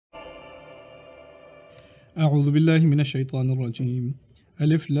أعوذ بالله من الشيطان الرجيم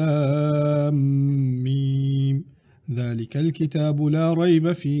ألف لام ميم ذلك الكتاب لا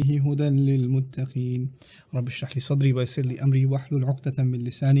ريب فيه هدى للمتقين رب اشرح لي صدري ويسر لي أمري واحلل عقدة من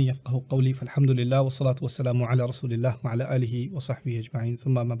لساني يفقه قولي فالحمد لله والصلاة والسلام على رسول الله وعلى آله وصحبه أجمعين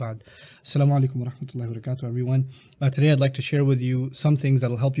ثم ما بعد. Assalamu alaikum wa rahmatullahi wa barakatuh, everyone. Today I'd like to share with you some things that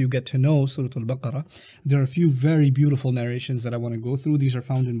will help you get to know Surah Al-Baqarah. There are a few very beautiful narrations that I want to go through. These are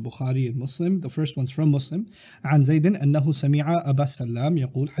found in Bukhari and Muslim. The first one's from Muslim. عن زيد أنه سمع أبا السلام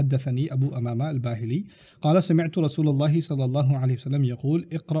يقول حدثني أبو أمامة الباهلي قال سمعت رسول الله صلى الله عليه وسلم يقول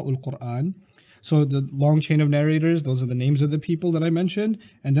اقرأوا القرآن. So the long chain of narrators, those are the names of the people that I mentioned.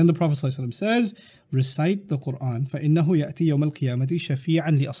 And then the Prophet ﷺ says, recite the Quran. فَإِنَّهُ يَأْتِي يَوْمَ الْقِيَامَةِ شَفِيعًا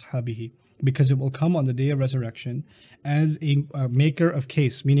لِأَصْحَابِهِ. Because it will come on the day of resurrection as a maker of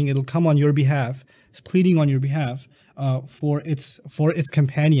case, meaning it'll come on your behalf, it's pleading on your behalf for its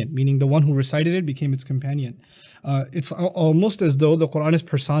companion, meaning the one who recited it became its companion. It's almost as though the Quran is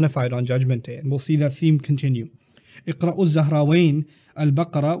personified on Judgment Day, and we'll see that theme continue. اقرأوا الزهراوين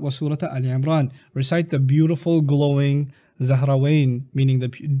Al-Baqarah wa Surah Al-Imran. Recite the beautiful glowing Zahrawain, meaning the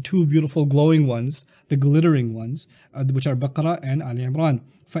two beautiful glowing ones, the glittering ones, which are Baqarah and Al-Imran.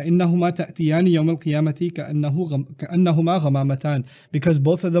 فَإِنَّهُمَا تَأْتِيَانِ يَوْمَ الْقِيَامَةِ كَأَنَّهُمَا غَمَامَتَانِ. Because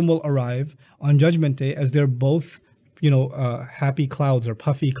both of them will arrive on Judgment Day as they're both, happy clouds or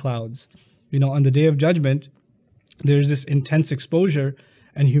puffy clouds. On the Day of Judgment, there's this intense exposure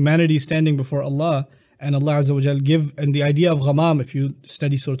and humanity standing before Allah. And Allah Azza wa Jal and the idea of ghamam, if you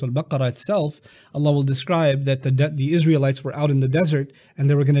study Surah Al-Baqarah itself, Allah will describe that the Israelites were out in the desert and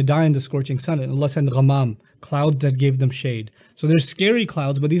they were going to die in the scorching sun. And Allah sent ghamam, clouds that gave them shade. So there's scary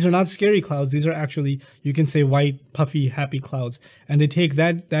clouds, but these are not scary clouds. These are actually, you can say, white, puffy, happy clouds. And they take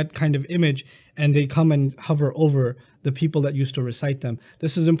that kind of image and they come and hover over the people that used to recite them.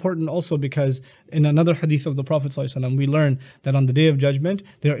 This is important also because in another hadith of the Prophet ﷺ, we learn that on the Day of Judgment,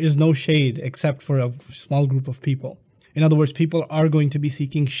 there is no shade except for a small group of people. In other words, people are going to be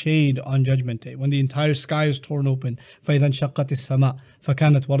seeking shade on Judgment Day when the entire sky is torn open. فَإِذَا انشَقَّتِ السَّمَاءُ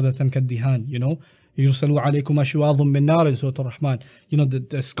فَكَانَتْ وَرْدَةً كَالدِّهَانِ يُرْسَلُ عَلَيْكُمْ أَشْوَاظٌ مِّن نَارٍ in Surah Ar-Rahman.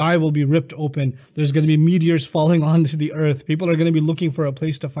 The sky will be ripped open. There's going to be meteors falling onto the earth. People are going to be looking for a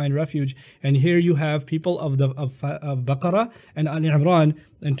place to find refuge. And here you have people of Baqarah and Al-Imran,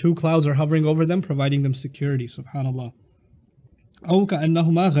 and two clouds are hovering over them, providing them security. Subhanallah. أو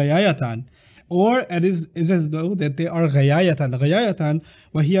كأنهما غيايتان. Or it is as though that they are غيايتان. غيايتان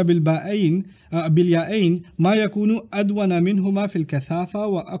وهي بالياءين ما يكون أدون منهما في الكثافة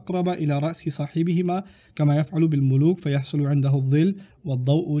وأقرب إلى رأس صاحبهما كما يفعل بالملوك فيحصل عنده الظل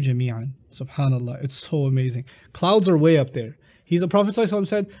والضوء جميعا. Subhanallah, it's so amazing. Clouds are way up there. The Prophet ﷺ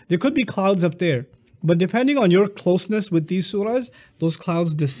said there could be clouds up there, but depending on your closeness with these surahs, those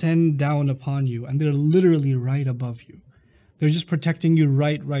clouds descend down upon you and they're literally right above you. They're just protecting you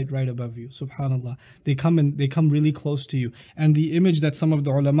right above you. Subhanallah. They come really close to you. And the image that some of the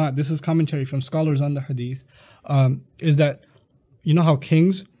ulama, this is commentary from scholars on the hadith, is that, how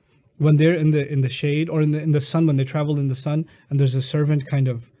kings, when they're in the shade or in the sun, when they travel in the sun, and there's a servant kind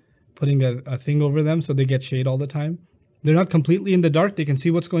of putting a thing over them so they get shade all the time. They're not completely in the dark, they can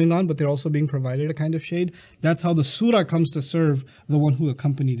see what's going on, but they're also being provided a kind of shade. That's how the surah comes to serve the one who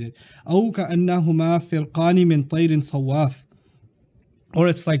accompanied it. أَوْ كَأَنَّهُمَا فِرْقَانِ مِنْ طَيْرٍ صَوَّافٍ. Or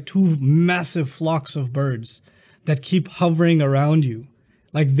it's like two massive flocks of birds that keep hovering around you.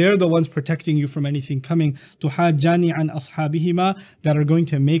 Like they're the ones protecting you from anything coming. تُحَاجَّانِ عَنْ أَصْحَابِهِمَا. That are going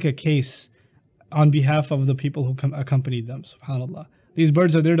to make a case on behalf of the people who accompanied them. Subhanallah. These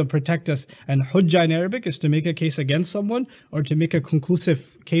birds are there to protect us. And hujjah in Arabic is to make a case against someone or to make a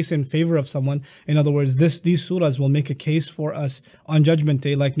conclusive case in favor of someone. In other words, these surahs will make a case for us on Judgment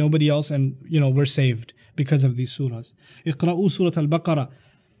Day like nobody else, and we're saved because of these surahs. اقرأوا Surah Al-Baqarah.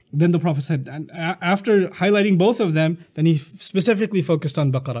 Then the Prophet said, and after highlighting both of them, then he specifically focused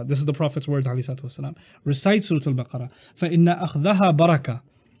on Baqarah. This is the Prophet's words, ﷺ. Recite Surah Al-Baqarah. فَإِنَّ أَخْذَهَا بَرَكَةً.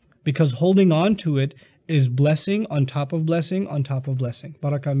 Because holding on to it is blessing on top of blessing on top of blessing.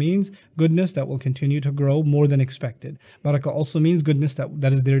 Barakah means goodness that will continue to grow more than expected. Barakah also means goodness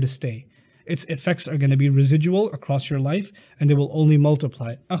that is there to stay. Its effects are going to be residual across your life and they will only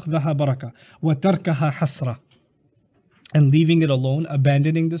multiply. أَخْذَهَا بَرَكَةً وَتَرْكَهَا حَسْرَةً. And leaving it alone,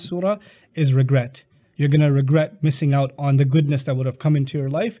 abandoning the surah, is regret. You're going to regret missing out on the goodness that would have come into your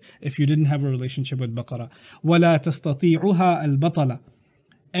life if you didn't have a relationship with Baqarah. وَلَا تَسْتَطِيعُهَا الْبَطَلَ.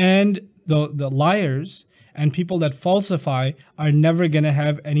 And the liars and people that falsify are never going to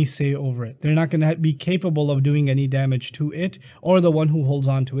have any say over it. They're not going to be capable of doing any damage to it or the one who holds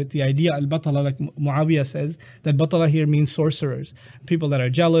on to it. The idea, al-batala, like Muawiyah says, that batala here means sorcerers. People that are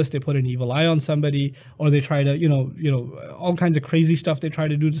jealous, they put an evil eye on somebody, or they try to, all kinds of crazy stuff they try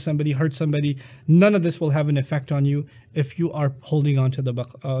to do to somebody, hurt somebody. None of this will have an effect on you if you are holding on to the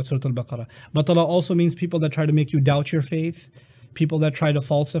Surah Al-Baqarah. Batala also means people that try to make you doubt your faith, people that try to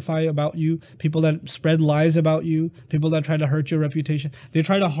falsify about you, people that spread lies about you, people that try to hurt your reputation. They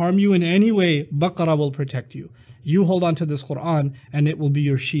try to harm you in any way. Baqarah will protect you. You hold on to this Quran and it will be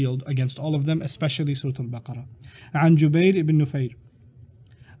your shield against all of them, especially Surah Al-Baqarah. عن جبير بن نفير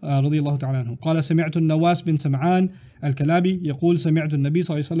رضي الله تعالى عنه قال سمعت النواس بن سمعان الكلابي يقول سمعت النبي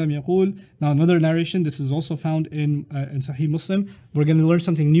صلى الله عليه وسلم يقول. Now another narration, this is also found in Sahih Muslim. We're going to learn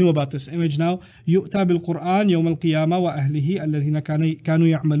something new about this image now. يؤتى بالقرآن يوم القيامة وأهله الذين كانوا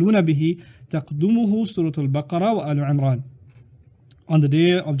يعملون به تقدمه سورة البقرة وآل عمران. On the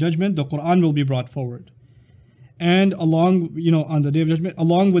day of judgment, the Quran will be brought forward. And along, on the day of judgment,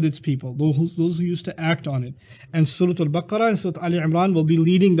 along with its people, those who used to act on it. And Surah Al-Baqarah and Surah Al-Imran will be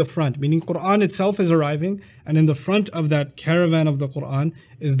leading the front, meaning Quran itself is arriving, and in the front of that caravan of the Quran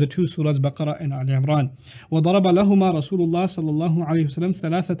is the two surahs, Baqarah and Al-Imran. وَضَرَبَ لَهُمَا رَسُولُ اللَّهِ صَلَّى اللَّهُ عَلَيْهِ وسلم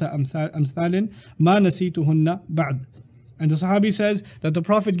ثَلَاثَةَ أَمْثَالٍ مَا نَسِيتُهُنَّ بَعْدٍ. And the Sahabi says that the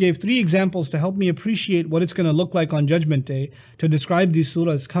Prophet gave 3 examples to help me appreciate what it's going to look like on Judgment Day, to describe these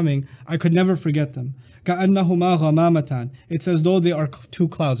surahs coming. I could never forget them. كَأَنَّهُمَا غَمَامَتان. It's as though they are 2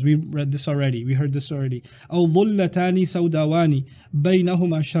 clouds. We read this already. We heard this already. أَوْ ظُلَّتَانِ سَوْدَوَانِ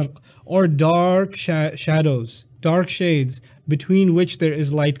بَيْنَهُمَا شَرْقٌ. Or dark shadows, dark shades, between which there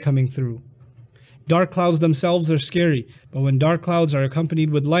is light coming through. Dark clouds themselves are scary, but when dark clouds are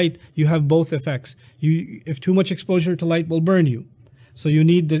accompanied with light, you have both effects. If too much exposure to light will burn you, so you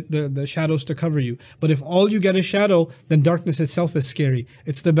need the shadows to cover you. But if all you get is shadow, then darkness itself is scary.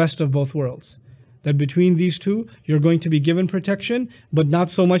 It's the best of both worlds. That between these two, you're going to be given protection, but not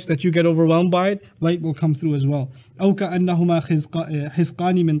so much that you get overwhelmed by it. Light will come through as well. أو كأنهما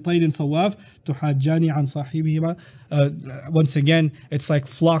حزقان من طير صواف تحاجان عن صاحبهما. Once again, it's like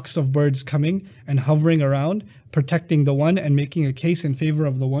flocks of birds coming and hovering around, protecting the one and making a case in favor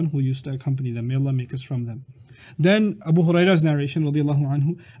of the one who used to accompany them. May Allah make us from them. Then Abu Hurairah's narration رضي الله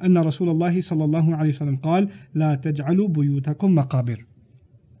عنه أن رسول الله صلى الله عليه وسلم قال لا تجعلوا بيوتكم مقابر.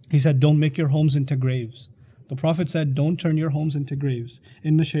 He said, don't make your homes into graves. The Prophet said, don't turn your homes into graves.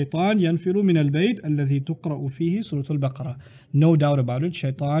 إِنَّ الشَّيْطَانَ يَنْفِرُ مِنَ الْبَيْتِ الَّذِي تُقْرَأُ فِيهِ سُورَةُ الْبَقَرَةِ. No doubt about it,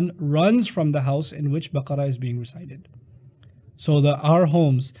 Shaitan runs from the house in which Baqarah is being recited. So our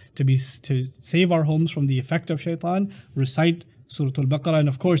homes, to save our homes from the effect of Shaitan, recite Surah Al-Baqarah. And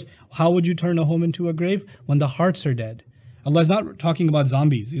of course, how would you turn a home into a grave? When the hearts are dead. Allah is not talking about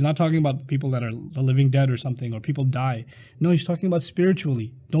zombies. He's not talking about people that are the living dead or something, or people die. No, He's talking about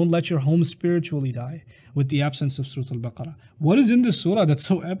spiritually. Don't let your home spiritually die with the absence of Surah Al-Baqarah. What is in this surah that's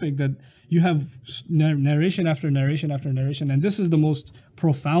so epic that you have narration after narration after narration? And this is the most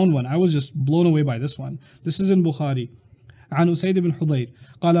profound one. I was just blown away by this one. This is in Bukhari. عن أسيد بن حضير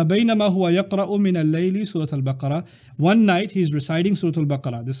قال بينما هو يقرأ من الليل سورة البقرة. One night he's reciting Surah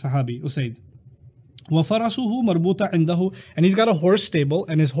Al-Baqarah, this Sahabi, Usaid. وَفَرَسُهُ مَرْبُوطًا عِنْدَهُ. And he's got a horse stable,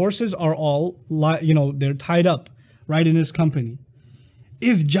 and his horses are all, they're tied up right in his company.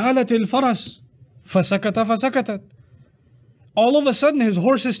 إِذْ جَالَتِ الْفَرَسُ فَسَكَتَ فَسَكَتَتْ. All of a sudden, his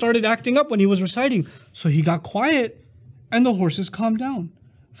horses started acting up when he was reciting. So he got quiet, and the horses calmed down.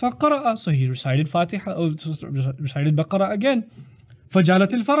 فَقَرَأَ. So he recited recited Baqarah again.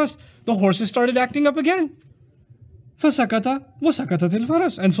 فَجَالَتِ الْفَرَسُ. The horses started acting up again. فَسَكَتَ وَسَكَتَتِ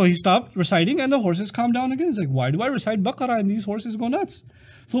الْفَرَسُ. And so he stopped reciting and the horses calmed down again. He's like, why do I recite Baqarah and these horses go nuts?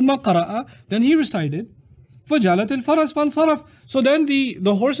 ثُمَّ قَرَأَ. Then he recited فَجَالَتِ الْفَرَسُ فَانْصَرَفَ. So then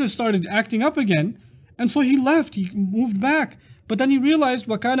the horses started acting up again, and so he left, he moved back. But then he realized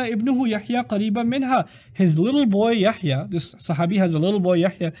وَكَانَ ابْنُهُ يَحْيَى قَرِيبًا مِنْهَا. His little boy Yahya, this Sahabi has a little boy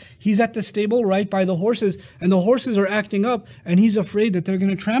Yahya, he's at the stable right by the horses, and the horses are acting up, and he's afraid that they're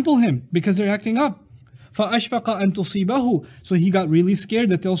going to trample him because they're acting up. فَأَشْفَقَ أَن تُصِيبَهُ. So he got really scared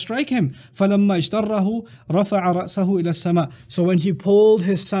that they'll strike him. فَلَمَّا اشْتَرَّهُ رَفَعَ رَأْسَهُ إِلَى السَّمَاءِ. So when he pulled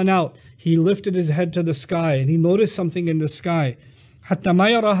his son out, he lifted his head to the sky, and he noticed something in the sky. حَتَّى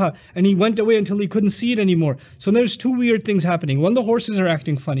مَا يَرَاهَا. And he went away until he couldn't see it anymore. So there's 2 weird things happening. One, the horses are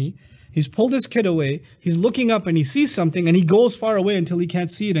acting funny. He's pulled his kid away. He's looking up and he sees something, and he goes far away until he can't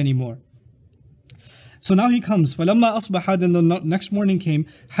see it anymore. So now he comes. فَلَمَّا أَصْبَحَ. Then the next morning came.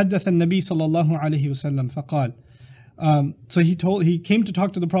 حَدَّثَ النَّبِي صلى الله عليه وسلم فقال. So he came to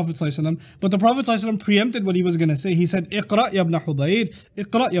talk to the Prophet ﷺ, but the Prophet ﷺ preempted what he was going to say. He said, "Iqra ya ibn Hudayr,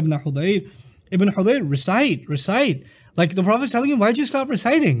 Iqra ya ibn Hudayr." Ibn Hudayr, recite. Like the Prophet's telling him, why'd you stop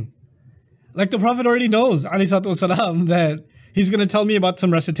reciting? Like the Prophet already knows, ﷺ, that he's going to tell me about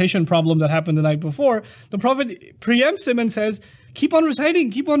some recitation problem that happened the night before. The Prophet preempts him and says, keep on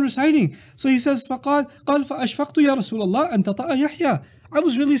reciting. So he says, قال فأشفقت يا رسول الله أن تطأ يحيى. I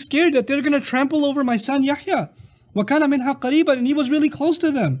was really scared that they're going to trample over my son Yahya. وكان منها قريبا, and he was really close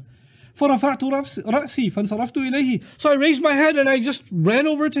to them. فرفعت رأسي فانصرفت إليه. So I raised my head and I just ran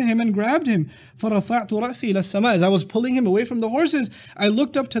over to him and grabbed him. فرفعت رأسي إلى السماء. As I was pulling him away from the horses, I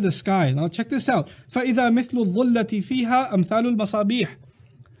looked up to the sky. Now check this out. فإذا مثل الظلة فيها أمثال المصابيح.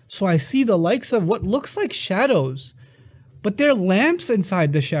 So I see the likes of what looks like shadows, but they're lamps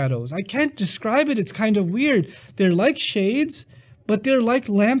inside the shadows. I can't describe it. It's kind of weird. They're like shades, but they're like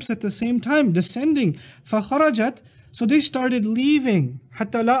lamps at the same time, descending. فخرجت. So they started leaving,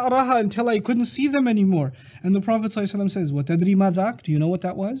 حتى لا أراها, until I couldn't see them anymore. And the Prophet ﷺ says, وَتَدْرِي مَا ذَاك? Do you know what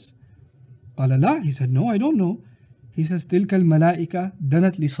that was? قال لا. He said, no, I don't know. He says, تِلْكَ الْمَلَائِكَةِ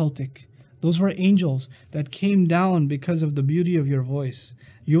دَنَتْ لِصَوْتِكَ. Those were angels that came down because of the beauty of your voice.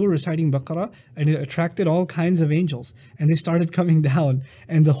 You were reciting Baqarah and it attracted all kinds of angels, and they started coming down,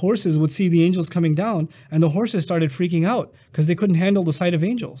 and the horses would see the angels coming down, and the horses started freaking out because they couldn't handle the sight of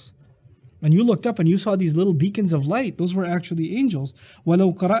angels. And you looked up and you saw these little beacons of light. Those were actually angels.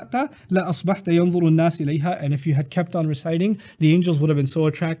 وَلَوْ قَرَأْتَ لَأَصْبَحْتَ يَنْظُرُ النَّاسِ إِلَيْهَا. And if you had kept on reciting, the angels would have been so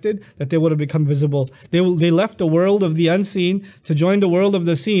attracted that they would have become visible. They left the world of the unseen to join the world of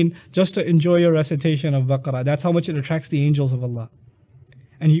the seen just to enjoy your recitation of Baqarah. That's how much it attracts the angels of Allah.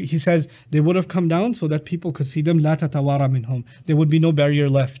 And he says they would have come down so that people could see them. لَا تَتَوَارَى مِنْهُمْ. There would be no barrier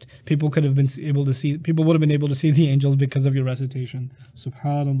left. People would have been able to see the angels because of your recitation.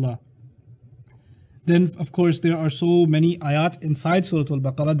 Subhanallah. Then, of course, there are so many ayat inside Surah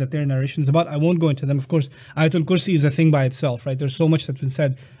Al-Baqarah that there are narrations about. I won't go into them. Of course, Ayatul Kursi is a thing by itself, right? There's so much that's been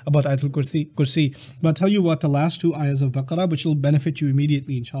said about Ayatul Kursi. But I'll tell you what the last two ayahs of Baqarah, which will benefit you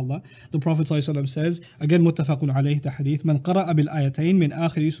immediately, inshallah. The Prophet ﷺ says, again, muttafaqun alayhi, the hadith, من قرأ بالآيتين من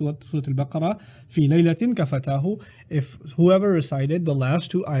آخر سورة البقرة في ليلة كفتاه. If whoever recited the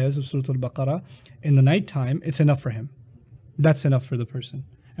last two ayahs of Surah Al-Baqarah in the night time, it's enough for him. That's enough for the person.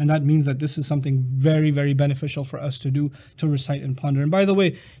 And that means that this is something very, very beneficial for us to do, to recite and ponder. And by the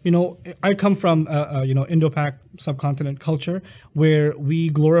way, I come from, Indo-Pak subcontinent culture where we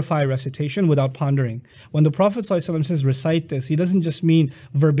glorify recitation without pondering. When the Prophet ﷺ says recite this, he doesn't just mean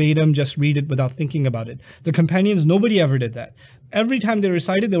verbatim, just read it without thinking about it. The companions, nobody ever did that. Every time they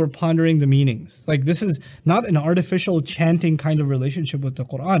recited, they were pondering the meanings. Like, this is not an artificial chanting kind of relationship with the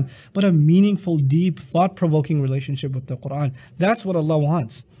Quran, but a meaningful, deep, thought-provoking relationship with the Quran. That's what Allah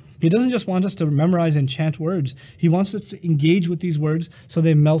wants. He doesn't just want us to memorize and chant words. He wants us to engage with these words so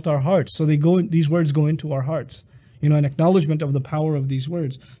they melt our hearts, so these words go into our hearts. An acknowledgement of the power of these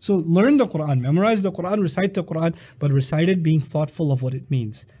words. So learn the Quran, memorize the Quran, recite the Quran, but recite it being thoughtful of what it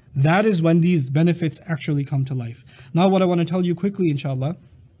means. That is when these benefits actually come to life. Now what I want to tell you quickly, inshallah,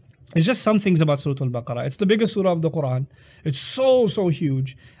 is just some things about Surah Al-Baqarah. It's the biggest surah of the Quran. It's so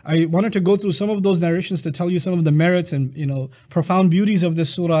huge. I wanted to go through some of those narrations to tell you some of the merits and profound beauties of this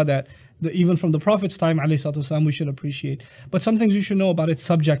surah that even from the Prophet's time, ﷺ, we should appreciate. But some things you should know about its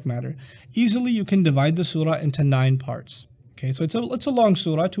subject matter. Easily you can divide the surah into 9 parts. Okay, so it's a long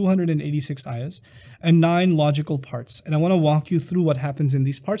surah, 286 ayahs, and 9 logical parts. And I want to walk you through what happens in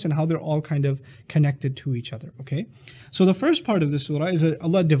these parts and how they're all kind of connected to each other. Okay, so the first part of the surah is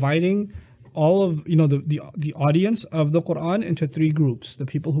Allah dividing all of the audience of the Quran into 3 groups. The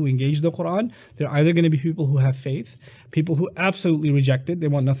people who engage the Quran, they're either going to be people who have faith, people who absolutely reject it, they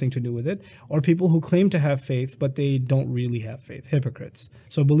want nothing to do with it, or people who claim to have faith but they don't really have faith, hypocrites.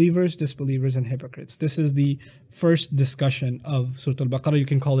 So believers, disbelievers, and hypocrites. This is the first discussion of Surah Al-Baqarah. You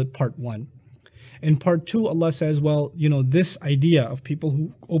can call it part 1. In part 2, Allah says, well, this idea of people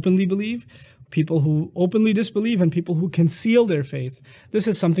who openly believe, people who openly disbelieve, and people who conceal their faith. This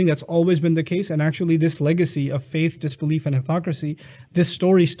is something that's always been the case, and actually this legacy of faith, disbelief, and hypocrisy, this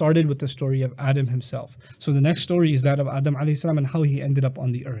story started with the story of Adam himself. So the next story is that of Adam alayhi salam and how he ended up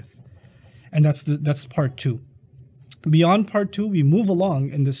on the earth. And that's part 2. Beyond part 2, we move along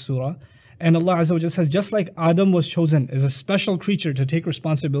in this surah, and Allah Azza wa Jalla says, just like Adam was chosen as a special creature to take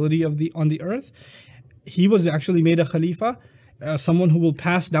responsibility on the earth, he was actually made a Khalifa, someone who will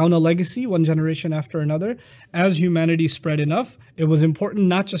pass down a legacy one generation after another. As humanity spread enough, it was important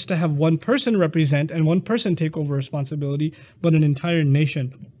not just to have one person represent and one person take over responsibility, but an entire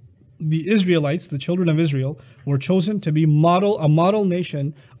nation. The Israelites, the children of Israel, were chosen to be a model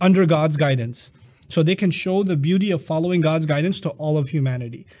nation under God's guidance. so they can show the beauty of following God's guidance to all of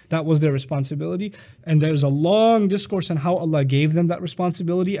humanity. That was their responsibility. And there's a long discourse on how Allah gave them that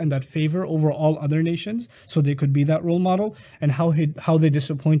responsibility and that favor over all other nations, so they could be that role model, and how they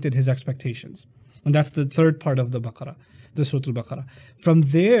disappointed His expectations. And that's the third part of the Baqarah, the Surah Al-Baqarah. From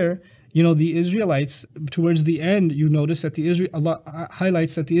there, the Israelites, towards the end, you notice that Allah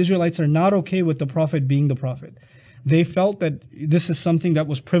highlights that the Israelites are not okay with the Prophet being the Prophet. They felt that this is something that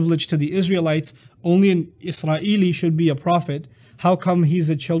was privileged to the Israelites. Only an Israeli should be a prophet. How come he's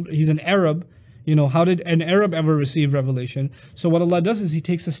an Arab? How did an Arab ever receive revelation? So what Allah does is He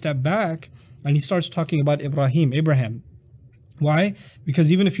takes a step back and He starts talking about Abraham. Why?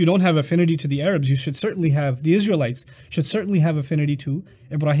 Because even if you don't have affinity to the Arabs, the Israelites should certainly have affinity to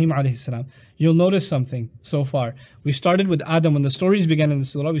Ibrahim alayhi salam. You'll notice something so far. We started with Adam. When the stories began in the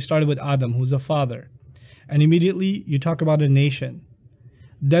surah, we started with Adam, who's a father. And immediately you talk about a nation.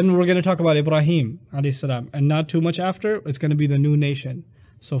 Then we're going to talk about Ibrahim alayhi salam. And not too much after, it's going to be the new nation.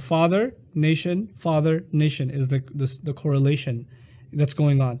 So father, nation is the correlation that's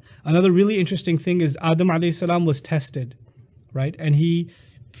going on. Another really interesting thing is Adam alayhi salam was tested, right? And he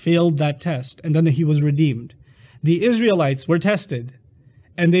failed that test, and then he was redeemed. The Israelites were tested,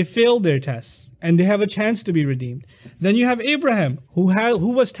 and they failed their tests, and they have a chance to be redeemed. Then you have Abraham, who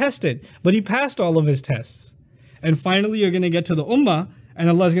was tested, but he passed all of his tests. And finally, you're going to get to the Ummah, and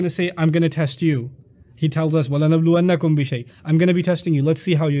Allah is going to say, I'm going to test you. He tells us, وَلَنَبْلُوَنَّكُمْ بِشَيْءٍ. I'm going to be testing you. Let's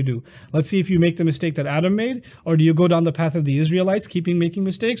see how you do. Let's see if you make the mistake that Adam made, or do you go down the path of the Israelites, keeping making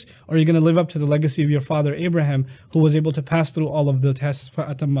mistakes, or are you going to live up to the legacy of your father Abraham, who was able to pass through all of the tests,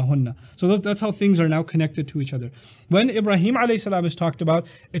 فَأَتَمَّهُنَّ. So that's how things are now connected to each other. When Ibrahim alayhi salam is talked about,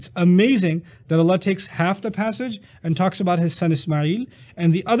 it's amazing that Allah takes half the passage and talks about his son Ismail,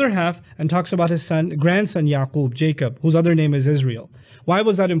 and the other half and talks about his grandson Yaqub, Jacob, whose other name is Israel. Why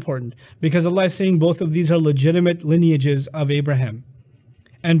was that important? Because Allah is saying both of these are legitimate lineages of Abraham.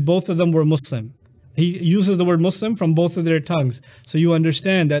 And both of them were Muslim. He uses the word Muslim from both of their tongues. So you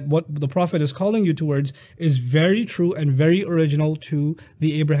understand that what the Prophet is calling you towards is very true and very original to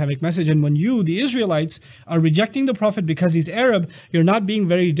the Abrahamic message. And when you, the Israelites, are rejecting the Prophet because he's Arab, you're not being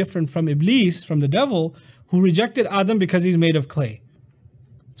very different from Iblis, from the devil, who rejected Adam because he's made of clay.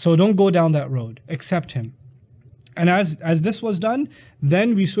 So don't go down that road. Accept him. And as this was done,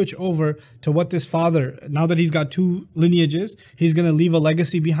 then we switch over to what this father, now that he's got two lineages, he's going to leave a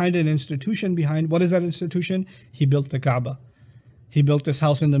legacy behind, an institution behind. What is that institution? He built the Kaaba. He built this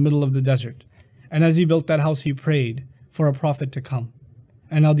house in the middle of the desert. And as he built that house, he prayed for a prophet to come.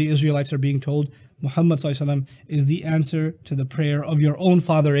 And now the Israelites are being told, Muhammad ﷺ is the answer to the prayer of your own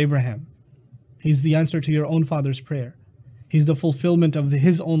father Abraham. He's the answer to your own father's prayer. He's the fulfillment of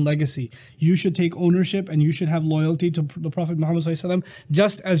his own legacy. You should take ownership and you should have loyalty to the Prophet Muhammad ﷺ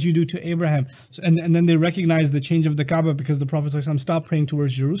just as you do to Abraham. And then they recognize the change of the Kaaba because the Prophet ﷺ stopped praying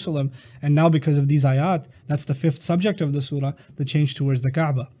towards Jerusalem. And now because of these ayat, that's the fifth subject of the surah, the change towards the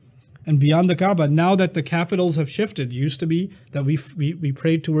Kaaba. And beyond the Kaaba, now that the capitals have shifted, it used to be that we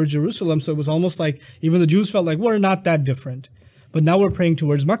prayed towards Jerusalem. So it was almost like even the Jews felt like we're not that different. But now we're praying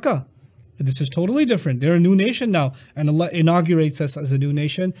towards Mecca. This is totally different. They're a new nation now. And Allah inaugurates us as a new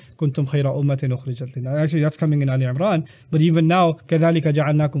nation. كُنْتُمْ خَيْرَ أُمَّةٍ أُخْرِجَتْ لِلنَّاسِ. Actually, that's coming in Ali Imran. But even now, كَذَلِكَ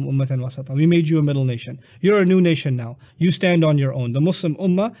جَعَلْنَاكُمْ أُمَّةً وَسَطًا. We made you a middle nation. You're a new nation now. You stand on your own. The Muslim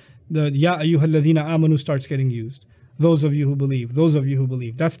ummah, the Ya ayyuhal ladhina amanu starts getting used. Those of you who believe. Those of you who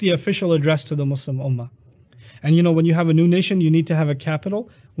believe. That's the official address to the Muslim ummah. And when you have a new nation, you need to have a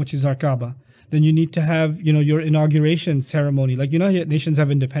capital, which is our Kaaba. Then you need to have, your inauguration ceremony. Like, nations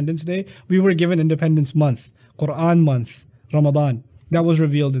have Independence Day. We were given Independence Month, Quran Month, Ramadan. That was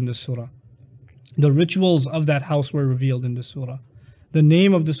revealed in this surah. The rituals of that house were revealed in this surah. The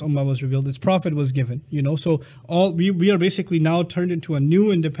name of this ummah was revealed. Its prophet was given, So we are basically now turned into a new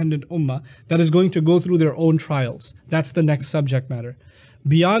independent ummah that is going to go through their own trials. That's the next subject matter.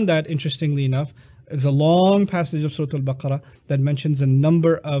 Beyond that, interestingly enough, it's a long passage of Surah Al-Baqarah that mentions a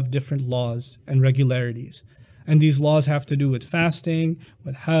number of different laws and regularities. And these laws have to do with fasting,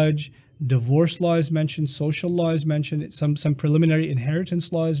 with Hajj, divorce law is mentioned, social law is mentioned, some preliminary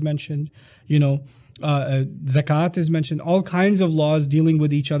inheritance law is mentioned, zakat is mentioned, all kinds of laws dealing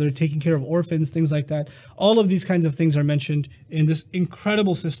with each other, taking care of orphans, things like that. All of these kinds of things are mentioned in this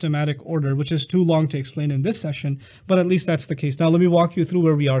incredible systematic order, which is too long to explain in this session, but at least that's the case. Now let me walk you through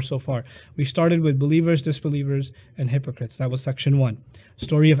where we are so far. We started with believers, disbelievers, and hypocrites. That was section 1.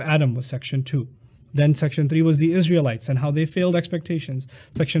 Story of Adam was section 2. Then section 3 was the Israelites and how they failed expectations.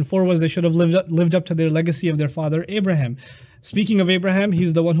 Section 4 was they should have lived up to their legacy of their father Abraham. Speaking of Abraham,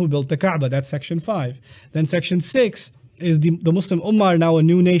 he's the one who built the Kaaba. That's section 5. Then section 6 is the Muslim Ummah are now a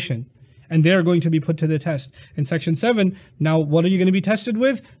new nation. and they are going to be put to the test. In section 7, now what are you going to be tested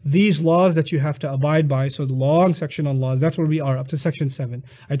with? These laws that you have to abide by. So the long section on laws, that's where we are up to section 7.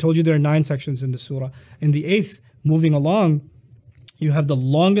 I told you there are 9 sections in the surah. In the 8th, moving along, you have the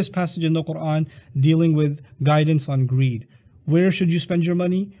longest passage in the Quran dealing with guidance on greed. Where should you spend your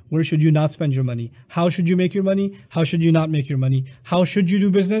money? Where should you not spend your money? How should you make your money? How should you not make your money? How should you do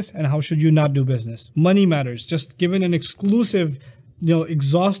business? And how should you not do business? Money matters. Just given an exclusive,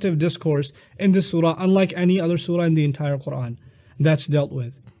 exhaustive discourse in this surah, unlike any other surah in the entire Quran that's dealt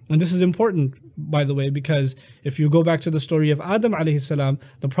with. And this is important, by the way, because if you go back to the story of Adam alayhi salam,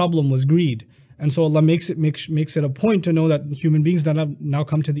 the problem was greed. And so Allah makes it a point to know that human beings that have now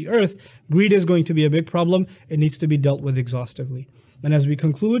come to the earth, greed is going to be a big problem. It needs to be dealt with exhaustively. And as we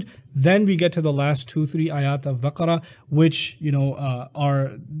conclude, then we get to the last 2-3 ayat of Baqarah, which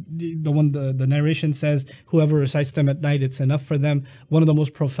are the narration says, whoever recites them at night, it's enough for them. One of the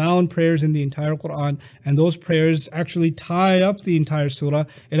most profound prayers in the entire Quran, and those prayers actually tie up the entire surah.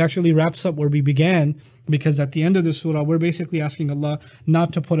 It actually wraps up where we began. Because at the end of the surah, we're basically asking Allah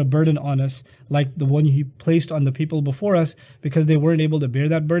not to put a burden on us like the one He placed on the people before us, because they weren't able to bear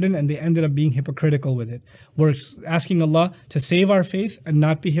that burden and they ended up being hypocritical with it. We're asking Allah to save our faith and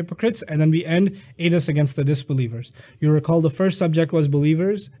not be hypocrites, and then we end, aid us against the disbelievers. You recall the first subject was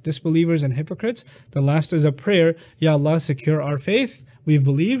believers, disbelievers, and hypocrites. The last is a prayer, Ya Allah, secure our faith, we've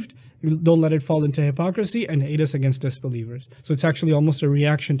believed. Don't let it fall into hypocrisy, and aid us against disbelievers. So it's actually almost a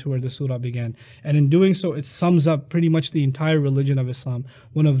reaction to where the surah began. And in doing so, it sums up pretty much the entire religion of Islam.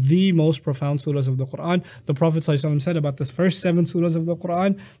 One of the most profound surahs of the Quran. The Prophet ﷺ said about the first 7 surahs of the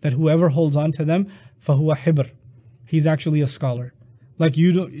Quran that whoever holds on to them, فَهُوَ حِبْر. He's actually a scholar.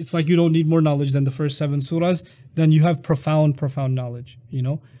 It's like you don't need more knowledge than the first 7 surahs. Then you have profound knowledge,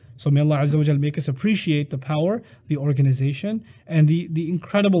 So may Allah Azza wa Jal make us appreciate the power, the organization, and the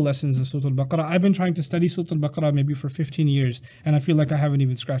incredible lessons in Surah Al-Baqarah. I've been trying to study Surah Al-Baqarah maybe for 15 years, and I feel like I haven't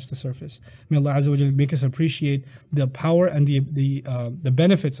even scratched the surface. May Allah Azza wa Jal make us appreciate the power and the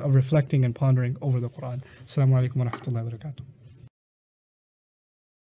benefits of reflecting and pondering over the Quran. Assalamu alaikum wa rahmatullahi wa barakatuh.